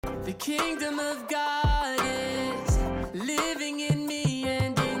The kingdom of God is living in me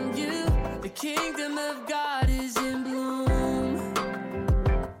and in you. The kingdom of God is in bloom.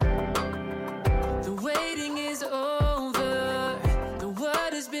 The waiting is over. The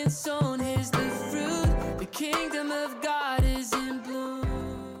word has been sown. Here's the fruit. The kingdom of God is in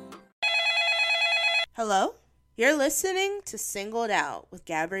bloom. Hello? You're listening to Singled Out with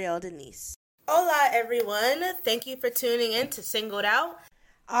Gabrielle Denise. Hola, everyone. Thank you for tuning in to Singled Out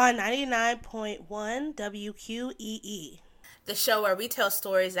On 99.1 WQEE. the show where we tell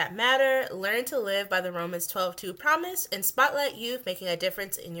stories that matter, learn to live by the Romans 12:2 promise, and spotlight youth making a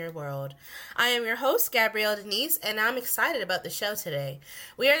difference in your world. I am your host, Gabrielle Denise, and I'm excited about the show today.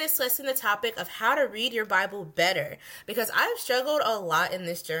 We are discussing the topic of how to read your Bible better, because I've struggled a lot in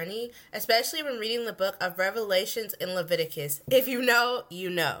this journey, especially when reading the book of Revelations and Leviticus. If you know,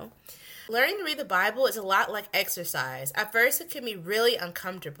 you know. Learning to read the Bible is a lot like exercise. At first, it can be really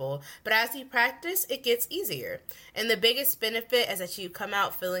uncomfortable, but as you practice, it gets easier. And the biggest benefit is that you come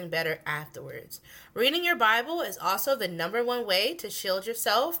out feeling better afterwards. Reading your Bible is also the number one way to shield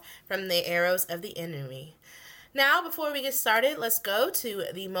yourself from the arrows of the enemy. Now, before we get started, let's go to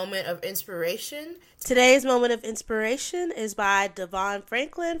the moment of inspiration. Today's moment of inspiration is by Devon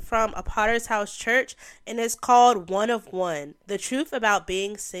Franklin from A Potter's House Church, and it's called One of One, The Truth About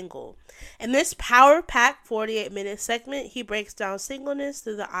Being Single. In this power-packed 48-minute segment, he breaks down singleness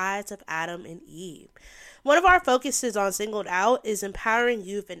through the eyes of Adam and Eve. One of our focuses on Singled Out is empowering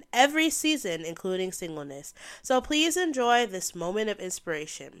youth in every season, including singleness. So please enjoy this moment of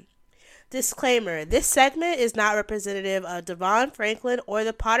inspiration. Disclaimer, this segment is not representative of Devon Franklin or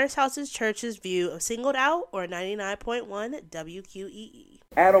the Potter's House Church's view of Singled Out or 99.1 WQEE.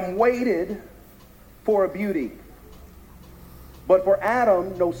 Adam waited for a beauty, but for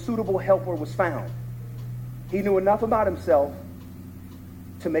Adam, no suitable helper was found. He knew enough about himself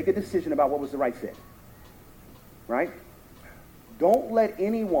to make a decision about what was the right fit, right? Don't let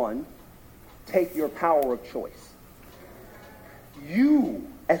anyone take your power of choice. You,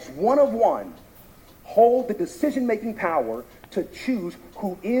 as one of one, hold the decision-making power to choose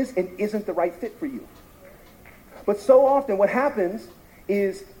who is and isn't the right fit for you. But so often what happens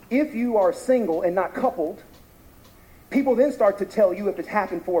is if you are single and not coupled, people then start to tell you, if it's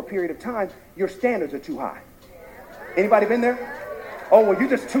happened for a period of time, your standards are too high. Anybody been there? Oh, well, you're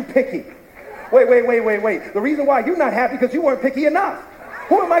just too picky. Wait. The reason why you're not happy because you weren't picky enough.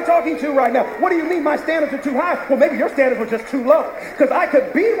 Who am I talking to right now? What do you mean my standards are too high? Well, maybe your standards were just too low. Because I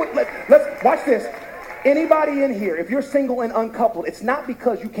could be with, let's watch this. Anybody in here, if you're single and uncoupled, it's not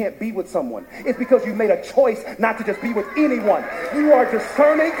because you can't be with someone. It's because you made a choice not to just be with anyone. You are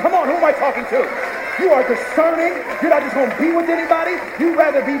discerning. Come on, who am I talking to? You are discerning. You're not just going to be with anybody. You'd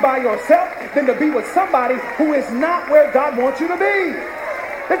rather be by yourself than to be with somebody who is not where God wants you to be.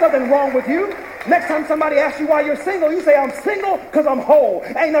 There's nothing wrong with you. Next time somebody asks you why you're single, you say, I'm single because I'm whole.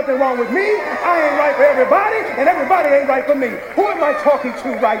 Ain't nothing wrong with me. I ain't right for everybody, and everybody ain't right for me. Who am I talking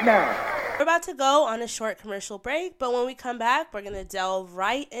to right now? We're about to go on a short commercial break, but when we come back, we're going to delve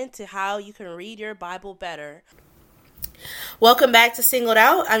right into how you can read your Bible better. Welcome back to Singled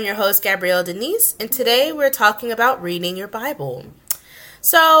Out. I'm your host, Gabrielle Denise, and today we're talking about reading your Bible.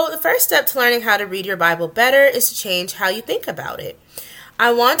 So the first step to learning how to read your Bible better is to change how you think about it.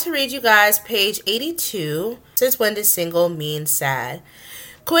 I want to read you guys page 82, Since When Does Single Mean Sad?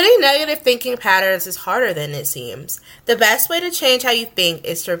 Quitting negative thinking patterns is harder than it seems. The best way to change how you think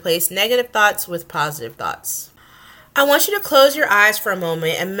is to replace negative thoughts with positive thoughts. I want you to close your eyes for a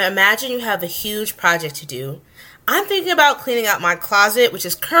moment and imagine you have a huge project to do. I'm thinking about cleaning out my closet, which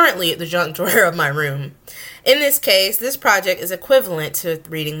is currently the junk drawer of my room. In this case, this project is equivalent to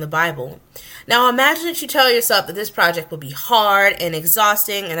reading the Bible. Now imagine that you tell yourself that this project will be hard and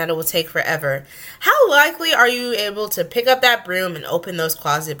exhausting and that it will take forever. How likely are you able to pick up that broom and open those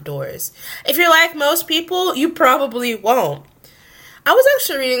closet doors? If you're like most people, you probably won't. I was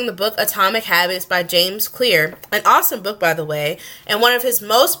actually reading the book Atomic Habits by James Clear, an awesome book by the way, and one of his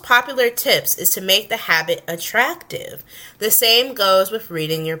most popular tips is to make the habit attractive. The same goes with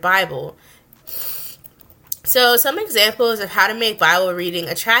reading your Bible. So some examples of how to make Bible reading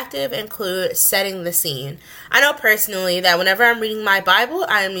attractive include setting the scene. I know personally that whenever I'm reading my Bible,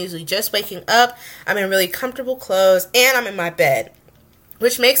 I am usually just waking up, I'm in really comfortable clothes, and I'm in my bed,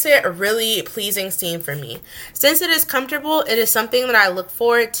 which makes it a really pleasing scene for me. Since it is comfortable, it is something that I look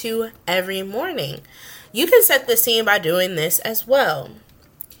forward to every morning. You can set the scene by doing this as well.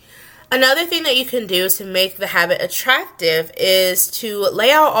 Another thing that you can do to make the habit attractive is to lay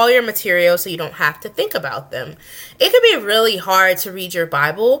out all your materials so you don't have to think about them. It can be really hard to read your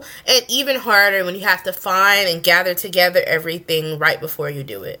Bible, and even harder when you have to find and gather together everything right before you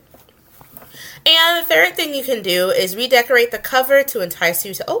do it. And the third thing you can do is redecorate the cover to entice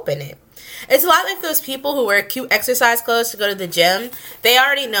you to open it. It's a lot like those people who wear cute exercise clothes to go to the gym. They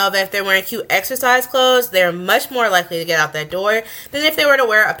already know that if they're wearing cute exercise clothes, they're much more likely to get out that door than if they were to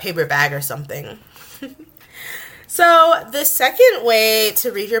wear a paper bag or something. So the second way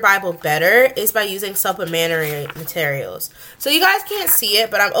to read your Bible better is by using supplementary materials. So you guys can't see it,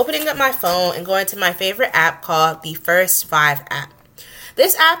 but I'm opening up my phone and going to my favorite app called the First 5 app.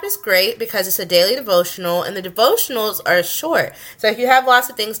 This app is great because it's a daily devotional, and the devotionals are short. So if you have lots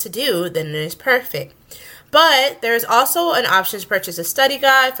of things to do, then it is perfect. But there's also an option to purchase a study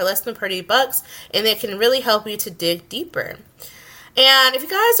guide for less than $30, and it can really help you to dig deeper. And if you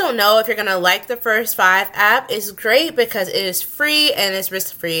guys don't know if you're going to like the First 5 app, it's great because it is free and it's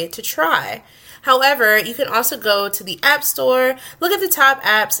risk-free to try. However, you can also go to the App Store, look at the top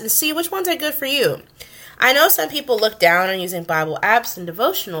apps, and see which ones are good for you. I know some people look down on using Bible apps and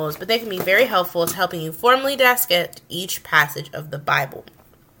devotionals, but they can be very helpful to helping you formally dissect each passage of the Bible.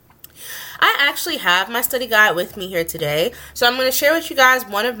 I actually have my study guide with me here today, so I'm going to share with you guys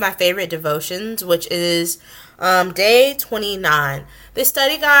one of my favorite devotions, which is day 29. This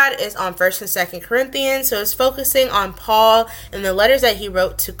study guide is on 1st and 2nd Corinthians, so it's focusing on Paul and the letters that he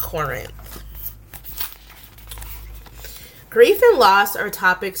wrote to Corinth. Grief and loss are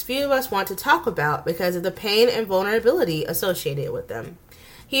topics few of us want to talk about because of the pain and vulnerability associated with them.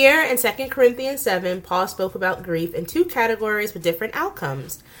 Here in 2 Corinthians 7, Paul spoke about grief in two categories with different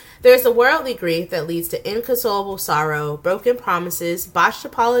outcomes. There is the worldly grief that leads to inconsolable sorrow, broken promises, botched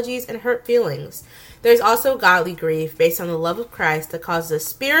apologies, and hurt feelings. There is also godly grief based on the love of Christ that causes a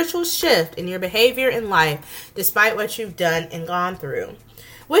spiritual shift in your behavior and life despite what you've done and gone through.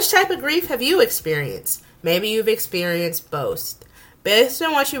 Which type of grief have you experienced? Maybe you've experienced both. Based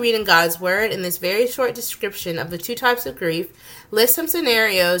on what you read in God's Word, in this very short description of the two types of grief, list some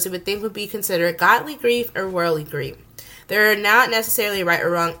scenarios you would think would be considered godly grief or worldly grief. There are not necessarily right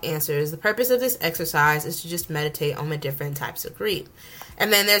or wrong answers. The purpose of this exercise is to just meditate on the different types of grief.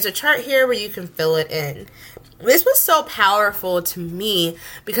 And then there's a chart here where you can fill it in. This was so powerful to me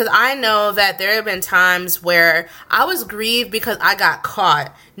because I know that there have been times where I was grieved because I got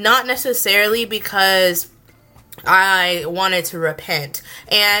caught, not necessarily because I wanted to repent.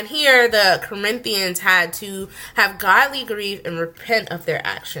 And here the Corinthians had to have godly grief and repent of their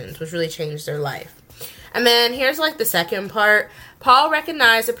actions, which really changed their life. And then here's like the second part. Paul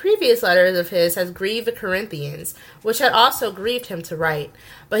recognized the previous letters of his has grieved the Corinthians, which had also grieved him to write.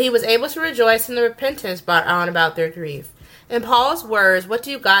 But he was able to rejoice in the repentance brought on about their grief. In Paul's words, what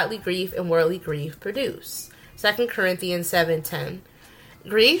do godly grief and worldly grief produce? 2 Corinthians 7:10.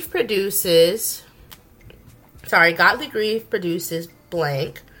 Godly grief produces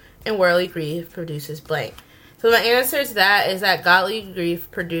blank, and worldly grief produces blank. So the answer to that is that godly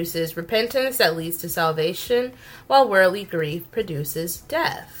grief produces repentance that leads to salvation, while worldly grief produces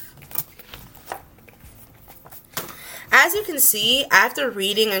death. As you can see, after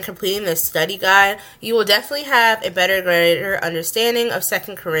reading and completing this study guide, you will definitely have a greater understanding of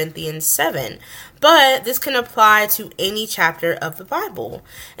 2 Corinthians 7. But this can apply to any chapter of the Bible.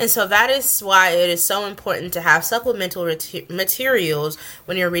 And so that is why it is so important to have supplemental materials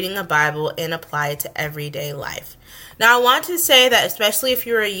when you're reading a Bible and apply it to everyday life. Now, I want to say that especially if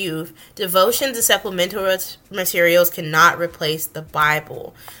you're a youth, devotions and supplemental materials cannot replace the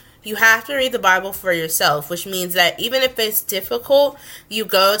Bible. You have to read the Bible for yourself, which means that even if it's difficult, you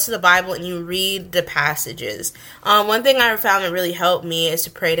go to the Bible and you read the passages. One thing I found that really helped me is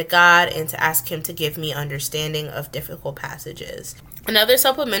to pray to God and to ask Him to give me understanding of difficult passages. Another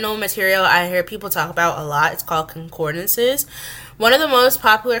supplemental material I hear people talk about a lot is called concordances. One of the most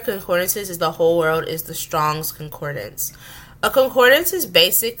popular concordances is the Whole World is the Strong's Concordance. A concordance is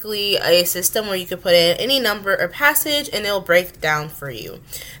basically a system where you can put in any number or passage and it'll break down for you.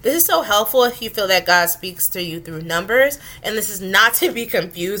 This is so helpful if you feel that God speaks to you through numbers, and this is not to be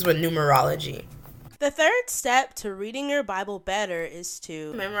confused with numerology. The third step to reading your Bible better is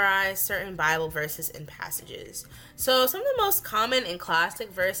to memorize certain Bible verses and passages. So some of the most common and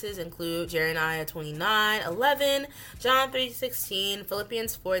classic verses include Jeremiah 29:11, John 3:16,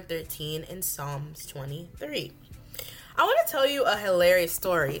 Philippians 4:13, and Psalms 23. I want to tell you a hilarious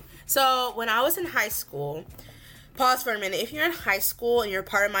story. So when I was in high school, pause for a minute. If you're in high school and you're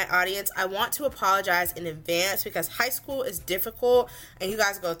part of my audience, I want to apologize in advance because high school is difficult and you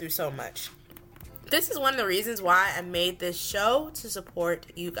guys go through so much. This is one of the reasons why I made this show, to support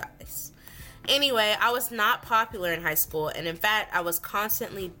you guys. Anyway, I was not popular in high school, and in fact, I was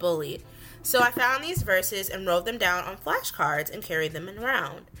constantly bullied. So I found these verses and wrote them down on flashcards and carried them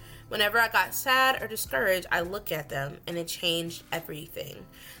around. Whenever I got sad or discouraged, I look at them and it changed everything.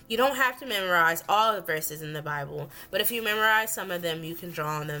 You don't have to memorize all the verses in the Bible, but if you memorize some of them, you can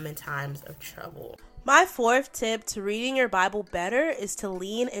draw on them in times of trouble. My fourth tip to reading your Bible better is to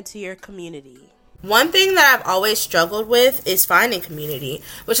lean into your community. One thing that I've always struggled with is finding community,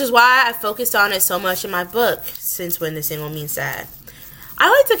 which is why I focused on it so much in my book, Since When the Single Means Sad. I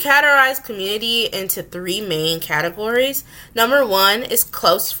like to categorize community into 3 main categories. Number 1 is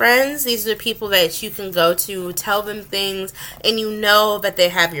close friends. These are the people that you can go to, tell them things, and you know that they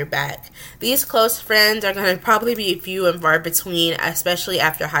have your back. These close friends are going to probably be few and far between, especially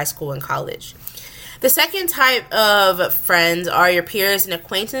after high school and college. The second type of friends are your peers and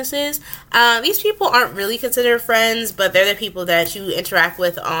acquaintances. These people aren't really considered friends, but they're the people that you interact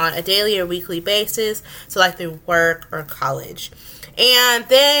with on a daily or weekly basis, so like through work or college. And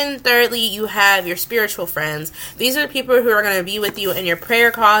then thirdly, you have your spiritual friends. These are the people who are going to be with you in your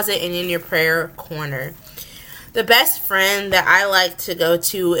prayer closet and in your prayer corner. The best friend that I like to go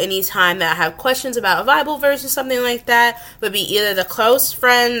to anytime that I have questions about a Bible verse or something like that would be either the close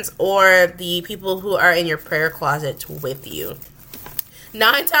friends or the people who are in your prayer closet with you.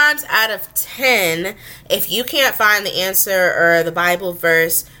 9 times out of 10, if you can't find the answer or the Bible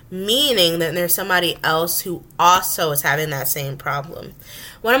verse, meaning that there's somebody else who also is having that same problem.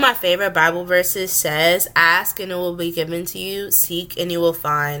 One of my favorite Bible verses says, "Ask and it will be given to you, seek and you will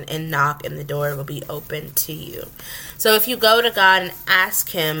find, and knock and the door will be open to you." So if you go to God and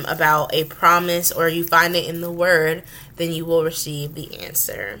ask Him about a promise or you find it in the Word, then you will receive the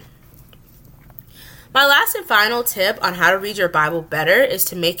answer. My last and final tip on how to read your Bible better is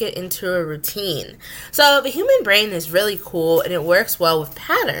to make it into a routine. So the human brain is really cool and it works well with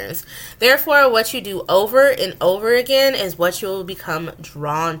patterns. Therefore, what you do over and over again is what you will become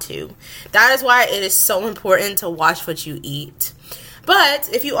drawn to. That is why it is so important to watch what you eat. But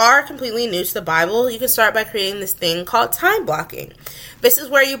if you are completely new to the Bible, you can start by creating this thing called time blocking. This is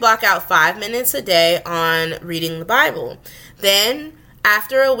where you block out 5 minutes a day on reading the Bible. Then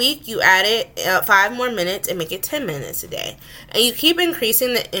after a week, you add it 5 more minutes and make it 10 minutes a day. And you keep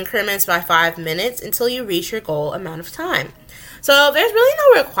increasing the increments by 5 minutes until you reach your goal amount of time. So there's really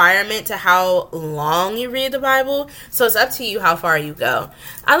no requirement to how long you read the Bible, so it's up to you how far you go.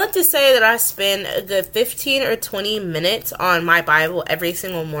 I like to say that I spend a good 15 or 20 minutes on my Bible every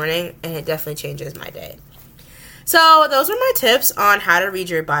single morning, and it definitely changes my day. So those are my tips on how to read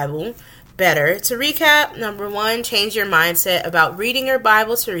your Bible better. To recap, number 1, change your mindset about reading your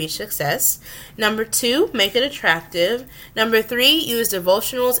Bible to reach success. Number 2, make it attractive. Number 3, use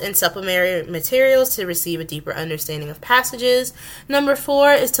devotionals and supplementary materials to receive a deeper understanding of passages. Number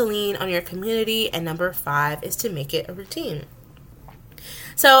 4 is to lean on your community. And number 5 is to make it a routine.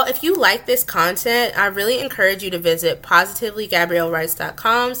 So if you like this content, I really encourage you to visit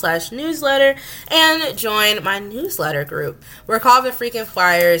positivelygabriellewrites.com/newsletter and join my newsletter group. We're called the Freaking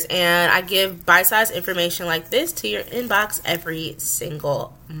Flyers, and I give bite-sized information like this to your inbox every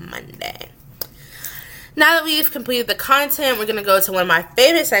single Monday. Now that we've completed the content, we're going to go to one of my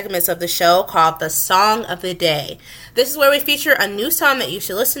favorite segments of the show called the Song of the Day. This is where we feature a new song that you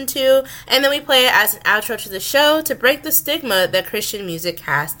should listen to, and then we play it as an outro to the show to break the stigma that Christian music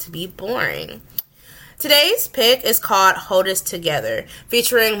has to be boring. Today's pick is called Hold Us Together,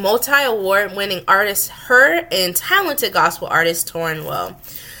 featuring multi-award winning artist Her and talented gospel artist Tornwell.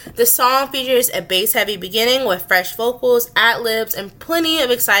 The song features a bass-heavy beginning with fresh vocals, ad-libs, and plenty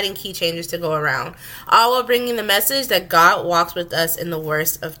of exciting key changes to go around, all while bringing the message that God walks with us in the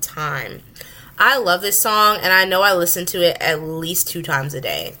worst of time. I love this song, and I know I listen to it at least 2 times a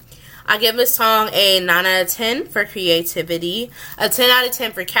day. I give this song a 9 out of 10 for creativity, a 10 out of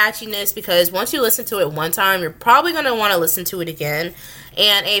 10 for catchiness, because once you listen to it one time, you're probably going to want to listen to it again,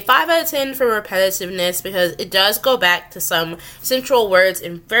 and a 5 out of 10 for repetitiveness, because it does go back to some central words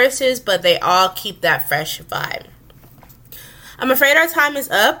and verses, but they all keep that fresh vibe. I'm afraid our time is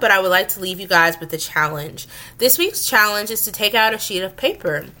up, but I would like to leave you guys with a challenge. This week's challenge is to take out a sheet of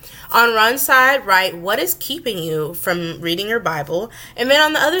paper. On one side, write what is keeping you from reading your Bible, and then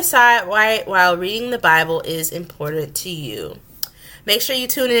on the other side, write while reading the Bible is important to you. Make sure you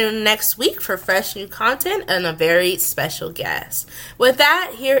tune in next week for fresh new content and a very special guest. With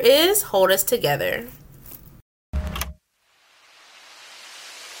that, here is Hold Us Together.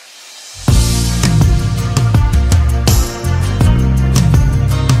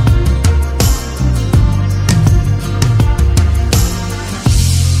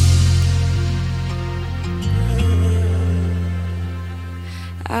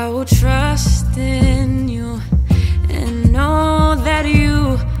 I will trust in you and know that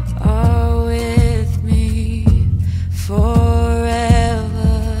you are with me forever.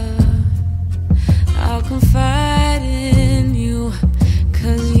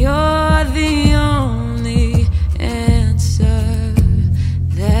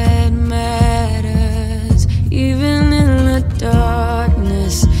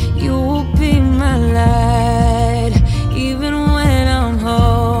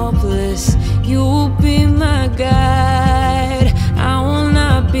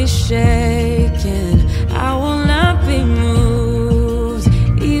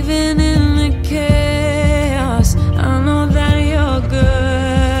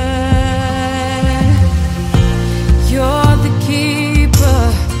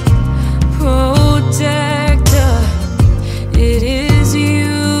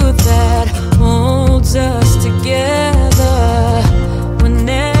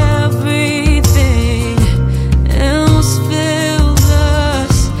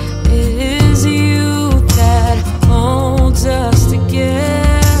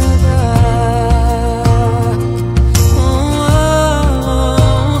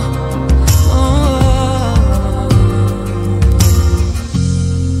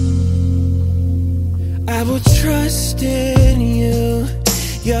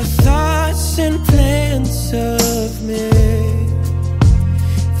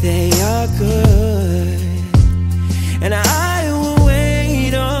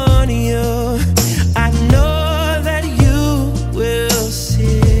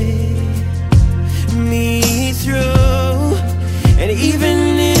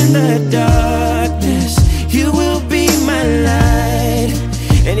 in the darkness, you will be my light.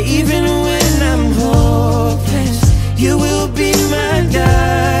 And even when I'm hopeless, you will be my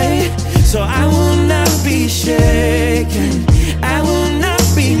guide. So I will not be shaken, I will not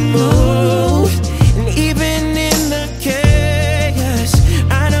be moved. And even in the chaos,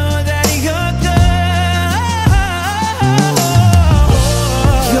 I know that you're good.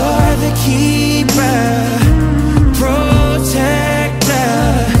 You're the keeper, protector.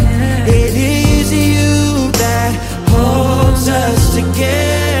 It is you that holds us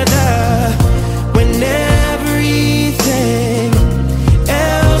together when everything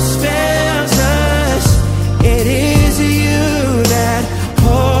else fails us. It is you that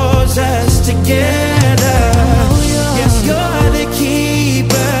holds us together. Yes, you're the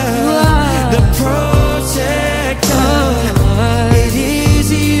keeper, the protector. It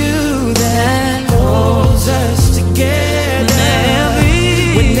is you that holds us together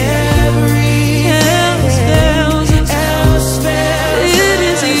when everything else fails. It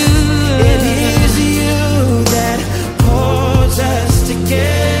is you that holds us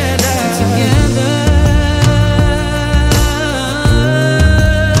together.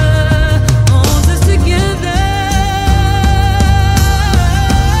 Holds us together.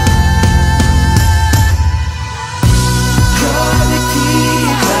 You're the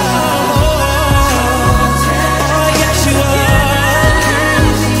keeper. Oh, yes, you are.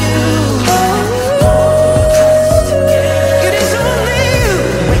 It is only you.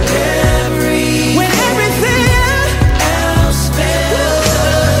 When everything else fails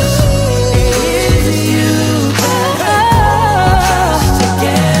us, it is you that holds us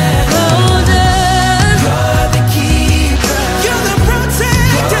together. You're the keeper. You're the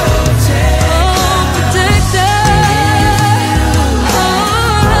protector.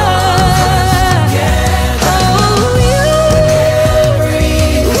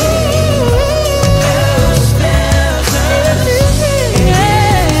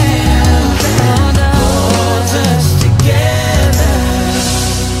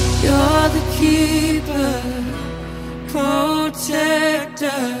 You're the keeper,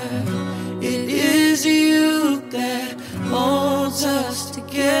 protector. It is you that holds us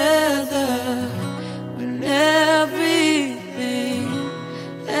together when everything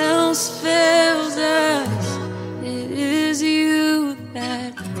else fails us. It is you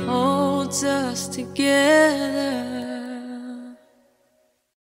that holds us together.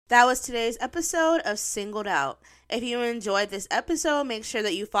 That was today's episode of Singled Out. If you enjoyed this episode, make sure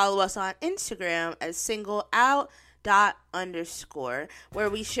that you follow us on Instagram at singleout._, where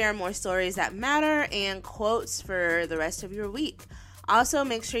we share more stories that matter and quotes for the rest of your week. Also,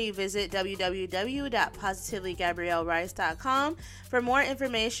 make sure you visit www.positivelygabriellerice.com for more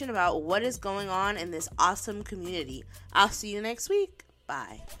information about what is going on in this awesome community. I'll see you next week.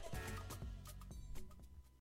 Bye.